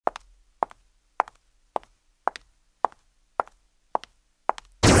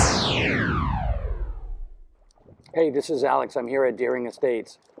Hey, this is Alex. I'm here at Deering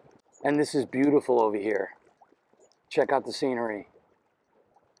Estates, and this is beautiful over here. Check out the scenery.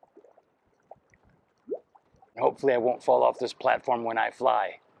 Hopefully I won't fall off this platform when I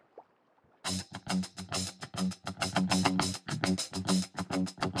fly.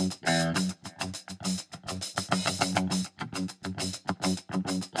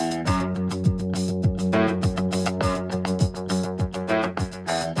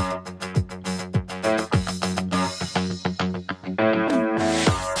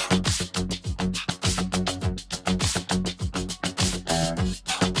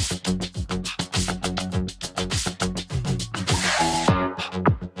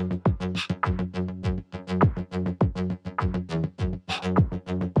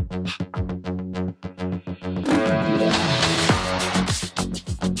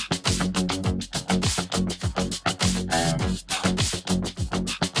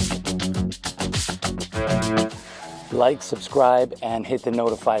 Like, subscribe, and hit the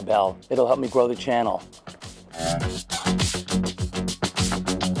notify bell. It'll help me grow the channel.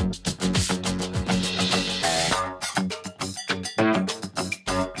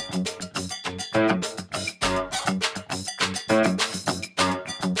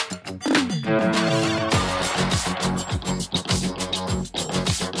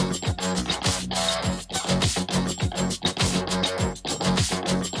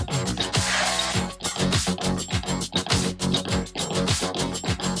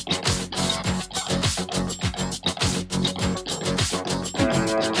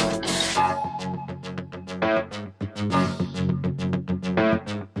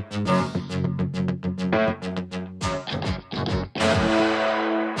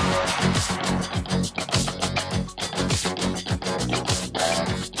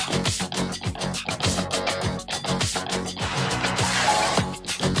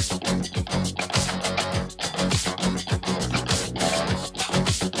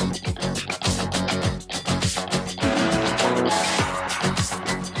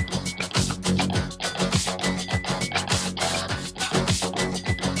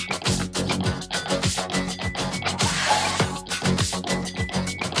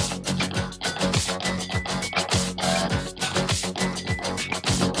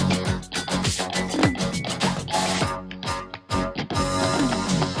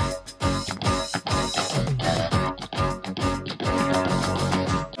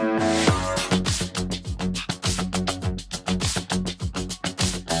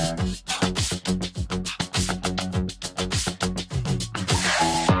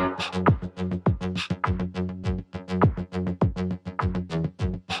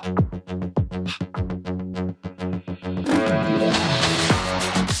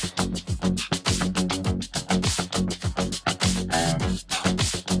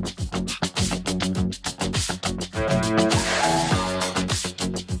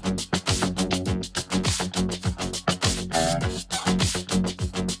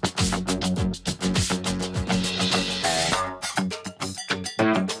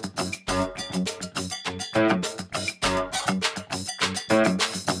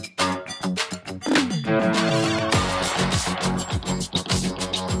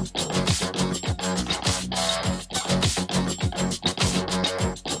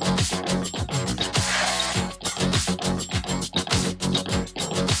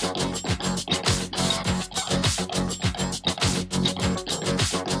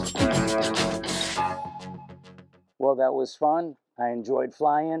 Well, that was fun. I enjoyed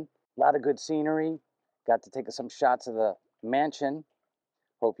flying. A lot of good scenery. Got to take some shots of the mansion.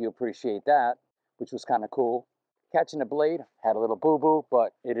 Hope you appreciate that, which was kind of cool. Catching a blade, had a little boo-boo,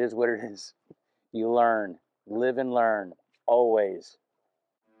 but it is what it is. You learn, live and learn, always.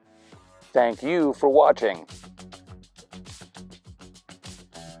 Thank you for watching.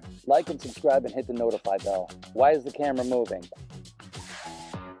 Like and subscribe and hit the notify bell. Why is the camera moving?